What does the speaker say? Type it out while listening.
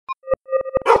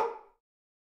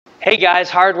Hey guys,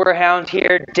 Hardware Hound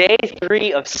here, day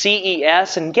 3 of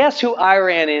CES, and guess who I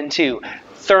ran into?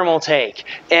 Thermaltake.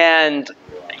 And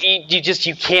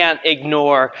you can't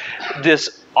ignore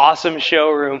this awesome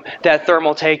showroom that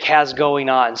Thermaltake has going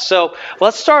on. So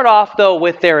let's start off though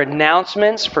with their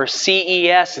announcements for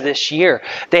CES this year.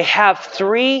 They have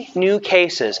 3 new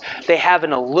cases. They have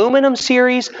an aluminum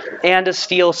series and a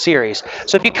steel series.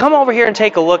 So if you come over here and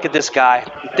take a look at this guy,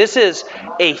 this is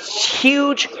a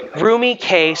huge roomy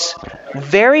case,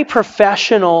 very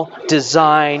professional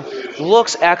design,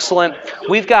 looks excellent.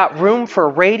 We've got room for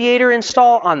radiator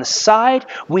install on the side.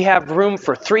 We have room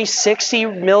for 360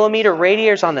 millimeter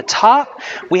radiators on the top.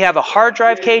 We have a hard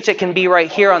drive cage that can be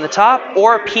right here on the top,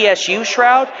 or a PSU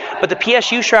shroud, but the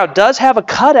PSU shroud does have a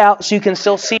cutout so you can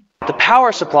still see the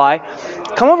power supply.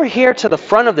 Come over here to the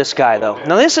front of this guy though.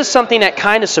 Now this is something that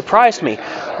kind of surprised me.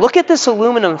 Look at this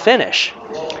aluminum finish.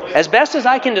 As best as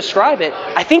I can describe it,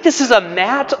 I think this is a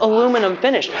matte aluminum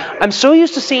finish. I'm so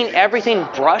used to seeing everything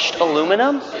brushed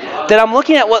aluminum that I'm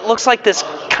looking at what looks like this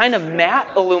kind of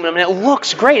matte aluminum, and it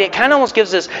looks great. It kind of almost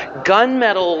gives this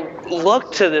gunmetal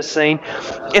look to this thing,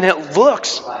 and it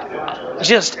looks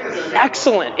just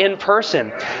excellent in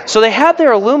person. So they have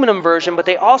their aluminum version, but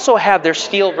they also have their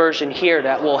steel version here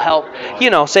that will help,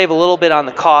 save a little bit on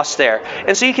the cost there.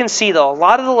 And so you can see though, a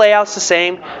lot of the layout's the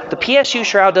same. The PSU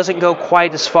shroud doesn't go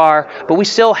quite as far, but we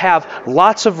still have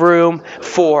lots of room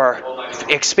for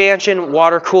expansion,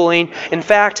 water cooling. In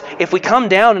fact, if we come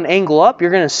down and angle up,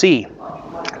 you're going to see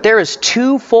there is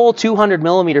 2 full 200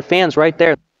 millimeter fans right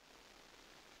there.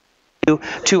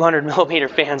 200 millimeter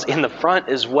fans in the front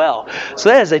as well. So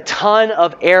that is a ton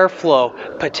of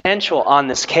airflow potential on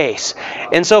this case.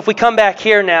 And so if we come back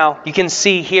here now, you can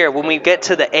see here when we get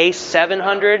to the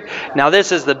A700, now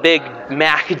this is the big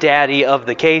Mac Daddy of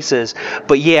the cases,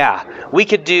 but yeah, we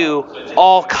could do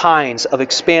all kinds of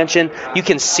expansion. You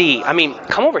can see, I mean,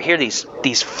 come over here,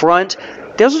 these front,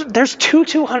 there's 2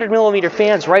 200 millimeter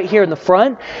fans right here in the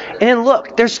front, and then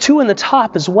look, there's 2 in the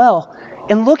top as well.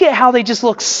 And look at how they just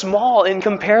look small in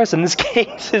comparison. This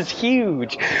case is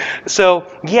huge. So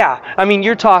yeah, I mean,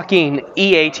 you're talking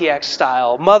EATX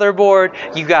style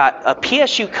motherboard. You got a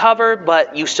PSU cover,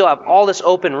 but you still have all this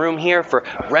open room here for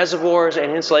reservoirs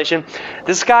and insulation.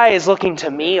 This guy is looking to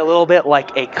me a little bit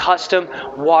like a custom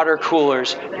water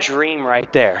cooler's dream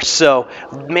right there. So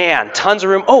man, tons of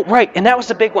room. Oh, right, and that was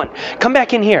the big one. Come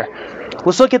back in here.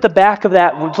 Let's look at the back of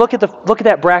that. Look at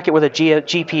that bracket where the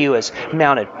GPU is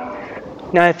mounted.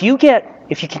 Now, if you can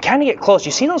kind of get close,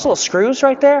 you see those little screws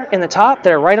right there in the top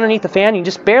that are right underneath the fan? You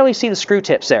just barely see the screw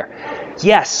tips there.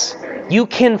 Yes, you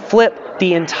can flip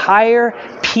the entire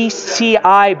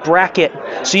PCI bracket,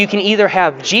 so you can either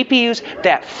have GPUs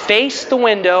that face the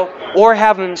window or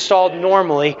have them installed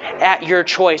normally at your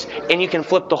choice, and you can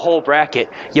flip the whole bracket.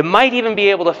 You might even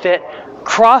be able to fit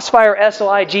Crossfire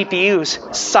SLI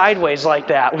GPUs sideways like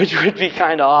that, which would be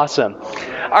kind of awesome.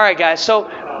 All right, guys, so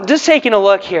just taking a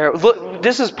look here. Look,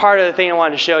 this is part of the thing I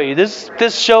wanted to show you. This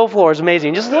show floor is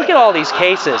amazing. Just look at all these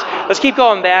cases. Let's keep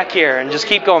going back here and just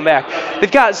keep going back.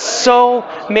 They've got so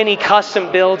many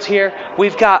custom builds here.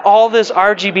 We've got all this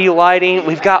RGB lighting.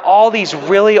 We've got all these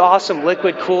really awesome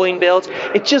liquid cooling builds.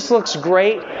 It just looks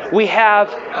great. We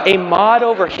have a mod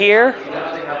over here.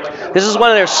 This is one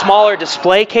of their smaller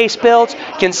display case builds.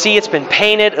 You can see it's been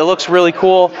painted. It looks really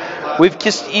cool. You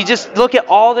just look at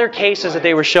all their cases that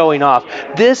they were showing off.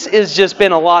 This has just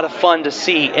been a lot of fun to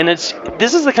see, and this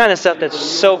is the kind of stuff that's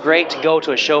so great to go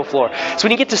to a show floor. So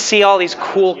when you get to see all these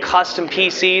cool custom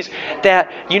PCs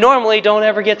that you normally don't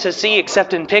ever get to see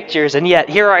except in pictures, and yet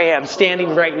here I am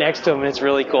standing right next to them, and it's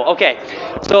really cool. Okay,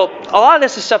 so a lot of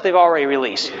this is stuff they've already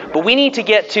released, but we need to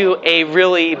get to a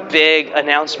really big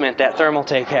announcement that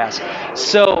Thermaltake has.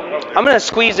 So I'm going to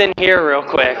squeeze in here real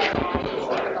quick.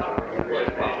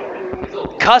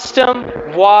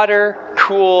 Custom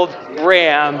water-cooled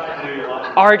RAM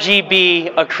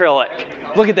RGB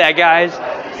acrylic. Look at that, guys.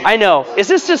 I know. Is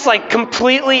this just like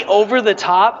completely over the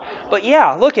top? But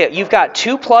yeah, look at, you've got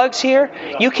 2 plugs here.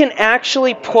 You can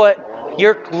actually put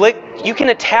you can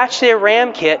attach their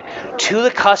RAM kit to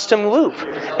the custom loop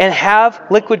and have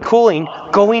liquid cooling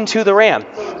going to the RAM.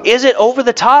 Is it over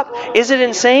the top? Is it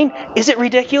insane? Is it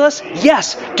ridiculous?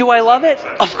 Yes. Do I love it?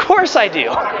 Of course I do.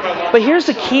 But here's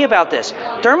the key about this.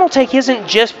 Thermaltake isn't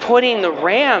just putting the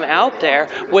RAM out there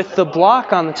with the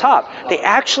block on the top. They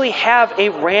actually have a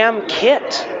RAM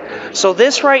kit. So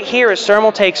this right here is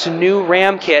Thermaltake's new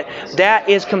RAM kit that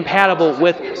is compatible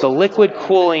with the liquid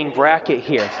cooling bracket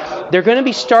here. They're going to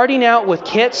be starting out with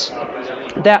kits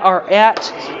that are at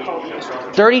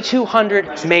 3,200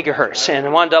 megahertz, and I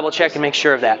want to double check and make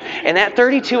sure of that. And that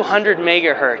 3,200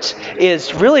 megahertz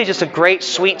is really just a great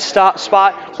sweet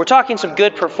spot. We're talking some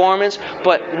good performance,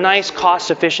 but nice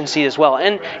cost efficiency as well.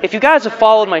 And if you guys have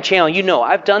followed my channel, you know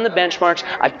I've done the benchmarks,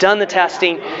 I've done the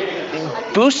testing.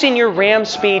 Boosting your RAM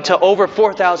speed to over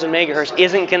 4,000 megahertz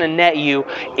isn't going to net you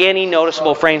any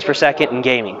noticeable frames per second in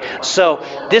gaming.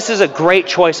 So this is a great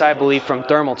choice, I believe, from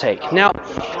Thermaltake. Now,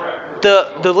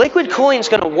 the liquid cooling is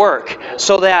going to work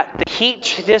so that the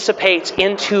heat dissipates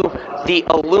into the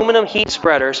aluminum heat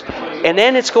spreaders, and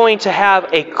then it's going to have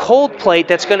a cold plate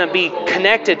that's going to be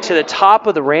connected to the top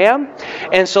of the RAM,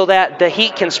 and so that the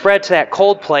heat can spread to that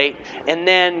cold plate and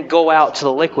then go out to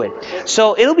the liquid.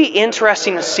 So it'll be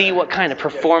interesting to see what kind of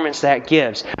performance that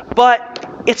gives.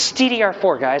 But it's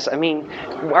DDR4, guys. I mean,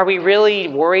 are we really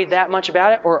worried that much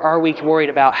about it, or are we worried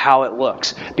about how it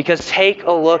looks? Because take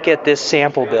a look at this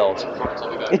sample build.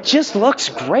 It just looks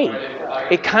great.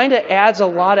 It kind of adds a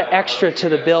lot of extra to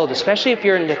the build, especially if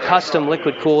you're into custom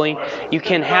liquid cooling. You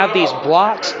can have these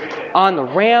blocks on the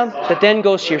RAM that then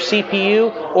goes to your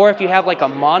CPU, or if you have like a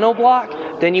mono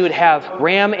block, then you would have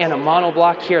RAM and a mono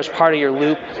block here as part of your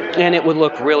loop, and it would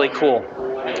look really cool.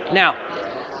 Now,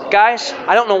 guys,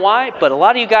 I don't know why, but a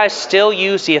lot of you guys still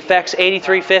use the FX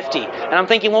 8350. And I'm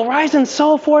thinking, well, Ryzen's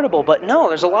so affordable. But no,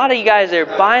 there's a lot of you guys that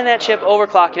are buying that chip,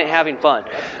 overclocking it, having fun.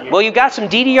 Well, you've got some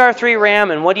DDR3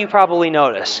 RAM, and what do you probably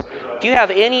notice? If you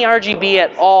have any RGB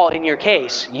at all in your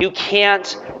case, you can't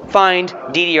find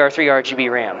DDR3 RGB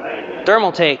RAM.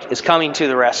 Thermaltake is coming to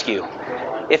the rescue.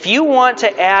 If you want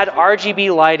to add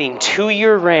RGB lighting to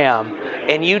your RAM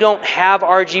and you don't have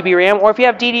RGB RAM, or if you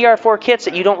have DDR4 kits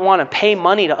that you don't want to pay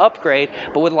money to upgrade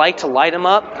but would like to light them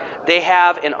up, they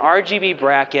have an RGB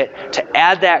bracket to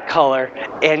add that color,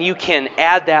 and you can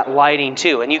add that lighting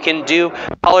too. And you can do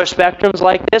color spectrums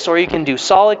like this, or you can do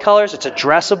solid colors. It's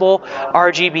addressable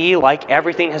RGB like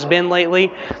everything has been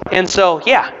lately. And so,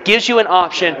 yeah, gives you an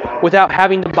option without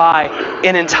having to buy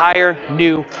an entire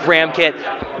new RAM kit.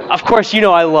 Of course, you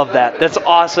know I love that. That's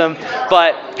awesome.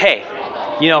 But hey,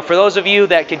 you know, for those of you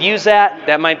that could use that,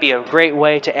 that might be a great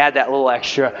way to add that little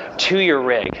extra to your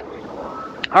rig.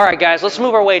 All right, guys, let's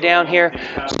move our way down here.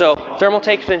 So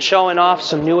Thermaltake's been showing off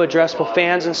some new addressable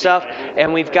fans and stuff,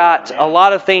 and we've got a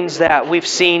lot of things that we've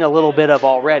seen a little bit of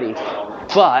already.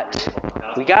 But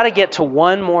we got to get to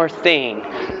one more thing,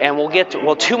 and we'll get to,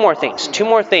 well, two more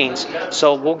things.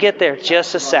 So we'll get there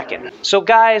just a second. So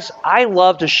guys, I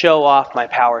love to show off my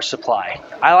power supply.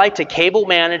 I like to cable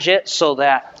manage it so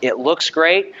that it looks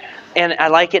great, and I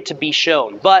like it to be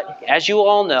shown. But as you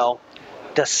all know,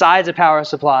 the sides of power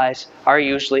supplies are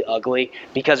usually ugly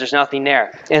because there's nothing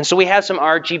there. And so we have some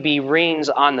RGB rings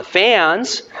on the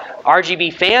fans,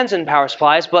 RGB fans in power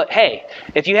supplies, but hey,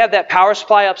 if you have that power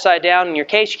supply upside down in your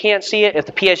case, you can't see it. If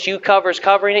the PSU cover is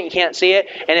covering it, you can't see it.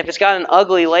 And if it's got an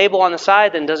ugly label on the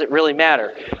side, then does it really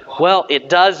matter? Well, it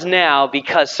does now,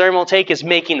 because Thermaltake is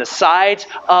making the sides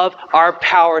of our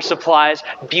power supplies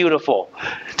beautiful.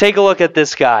 Take a look at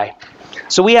this guy.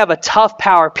 So we have a Tough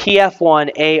Power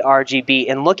PF1A RGB,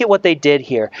 and look at what they did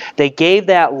here. They gave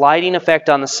that lighting effect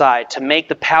on the side to make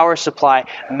the power supply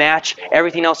match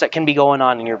everything else that can be going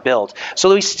on in your build.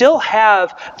 So we still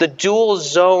have the dual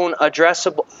zone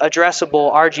addressable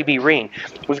RGB ring.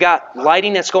 We've got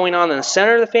lighting that's going on in the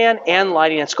center of the fan and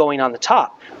lighting that's going on the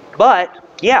top. But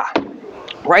yeah,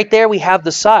 right there we have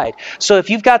the side. So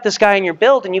if you've got this guy in your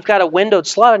build and you've got a windowed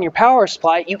slot on your power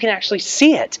supply, you can actually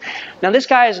see it. Now this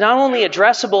guy is not only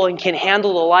addressable and can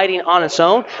handle the lighting on its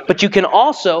own, but you can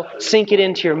also sync it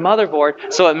into your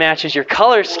motherboard so it matches your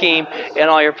color scheme and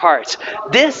all your parts.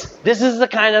 This is the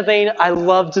kind of thing I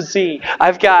love to see.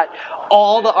 I've got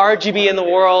all the RGB in the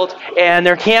world, and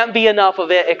there can't be enough of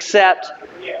it, except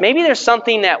maybe there's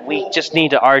something that we just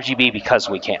need to RGB because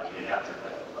we can.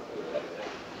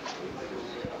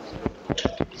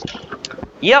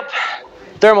 Yep,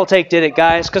 Thermaltake did it,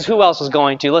 guys, because who else is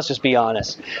going to? Let's just be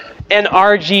honest. An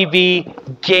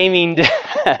RGB gaming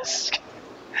desk.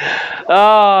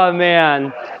 Oh,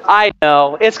 man. I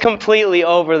know, it's completely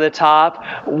over the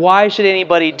top. Why should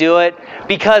anybody do it?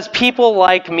 Because people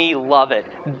like me love it.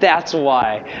 That's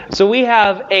why. So we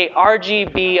have a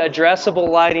RGB addressable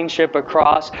lighting strip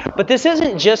across, but this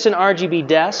isn't just an RGB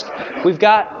desk. We've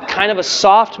got kind of a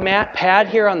soft matte pad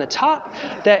here on the top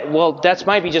that, well, that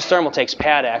might be just Thermaltake's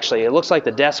pad actually. It looks like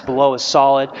the desk below is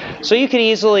solid. So you could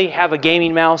easily have a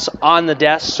gaming mouse on the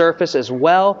desk surface as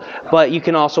well, but you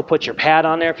can also put your pad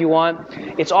on there if you want.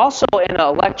 It's also an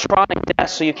electronic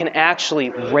desk, so you can actually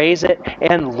raise it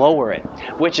and lower it,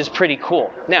 which is pretty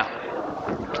cool. Now,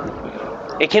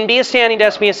 it can be a standing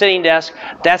desk, be a sitting desk.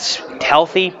 That's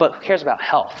healthy, but who cares about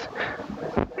health?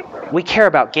 we care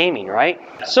about gaming, right?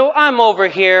 So I'm over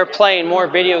here playing more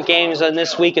video games on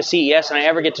this week of CES than I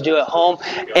ever get to do at home,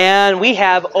 and we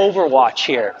have Overwatch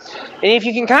here. And if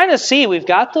you can kind of see, we've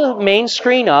got the main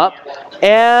screen up,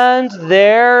 and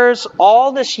there's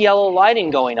all this yellow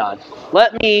lighting going on.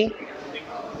 Let me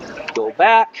go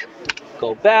back.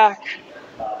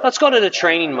 Let's go to the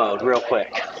training mode real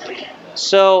quick.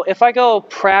 So if I go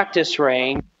practice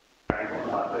range,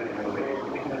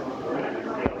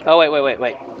 oh,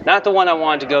 wait. Not the one I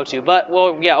wanted to go to, but,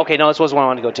 well, yeah, okay, no, this was the one I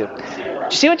wanted to go to. Do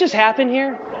you see what just happened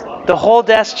here? The whole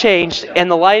desk changed,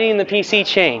 and the lighting in the PC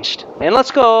changed. And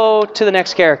let's go to the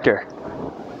next character.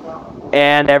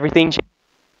 And everything changed.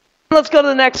 Let's go to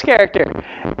the next character.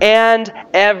 And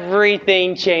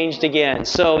everything changed again.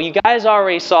 So you guys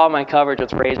already saw my coverage with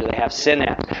Razer. They have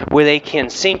Synapse, where they can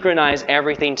synchronize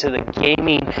everything to the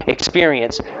gaming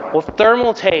experience. Well,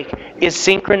 Thermaltake is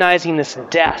synchronizing this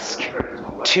desk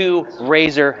to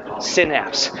Razer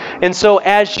Synapse. And so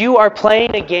as you are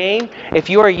playing a game, if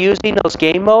you are using those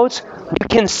game modes, you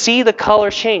can see the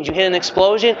color change. You hit an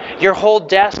explosion, your whole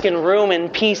desk and room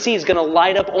and PC is going to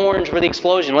light up orange for the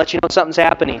explosion, let you know something's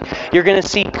happening. You're going to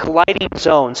see lighting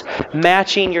zones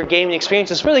matching your gaming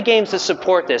experiences for the games that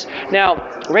support this. Now,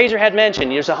 Razer had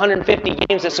mentioned there's 150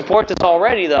 games that support this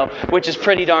already, though, which is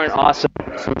pretty darn awesome.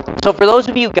 So for those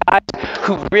of you guys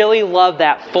who really love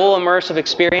that full immersive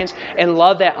experience and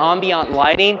love that ambient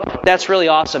lighting, that's really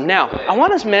awesome. Now, I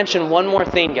want to mention one more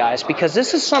thing, guys, because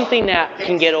this is something that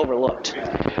can get overlooked.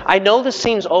 I know this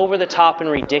seems over the top and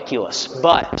ridiculous,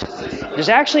 but there's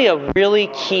actually a really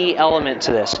key element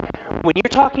to this. When you're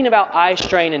talking about eye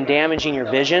strain and damaging your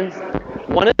vision,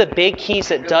 one of the big keys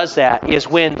that does that is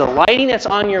when the lighting that's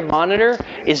on your monitor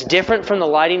is different from the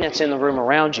lighting that's in the room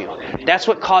around you. That's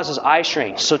what causes eye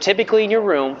strain. So typically in your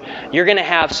room, you're going to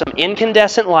have some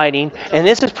incandescent lighting, and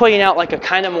this is putting out like a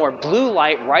kind of more blue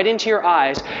light right into your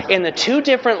eyes, and the two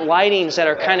different lightings that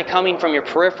are kind of coming from your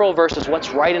peripheral versus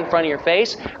what's right in front of your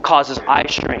face causes eye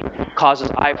strain, causes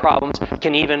eye problems,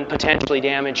 can even potentially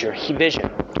damage your vision.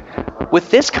 With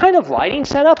this kind of lighting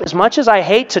setup, as much as I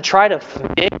hate to try to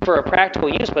dig for a practical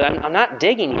use, but I'm not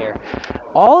digging here,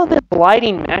 all of this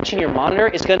lighting matching your monitor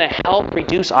is going to help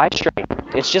reduce eye strain.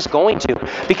 It's just going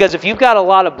to. Because if you've got a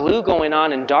lot of blue going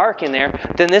on and dark in there,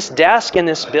 then this desk and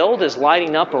this build is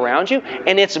lighting up around you,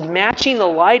 and it's matching the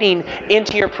lighting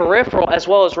into your peripheral as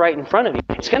well as right in front of you.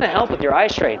 It's going to help with your eye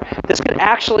strain. This could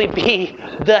actually be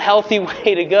the healthy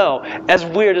way to go, as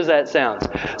weird as that sounds.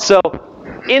 So,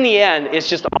 in the end, it's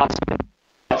just awesome.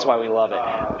 That's why we love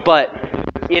it. But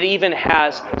it even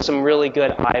has some really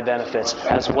good eye benefits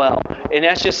as well. And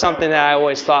that's just something that I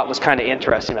always thought was kind of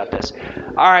interesting about this.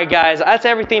 All right, guys, that's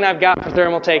everything I've got for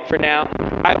Thermaltake for now.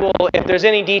 I will, if there's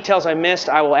any details I missed,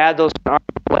 I will add those in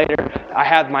later. I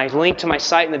have my link to my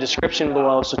site in the description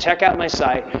below, so check out my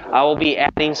site. I will be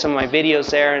adding some of my videos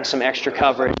there and some extra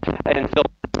coverage and fill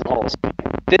some holes.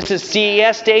 This is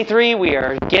CES Day 3. We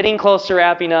are getting close to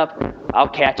wrapping up. I'll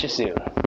catch you soon.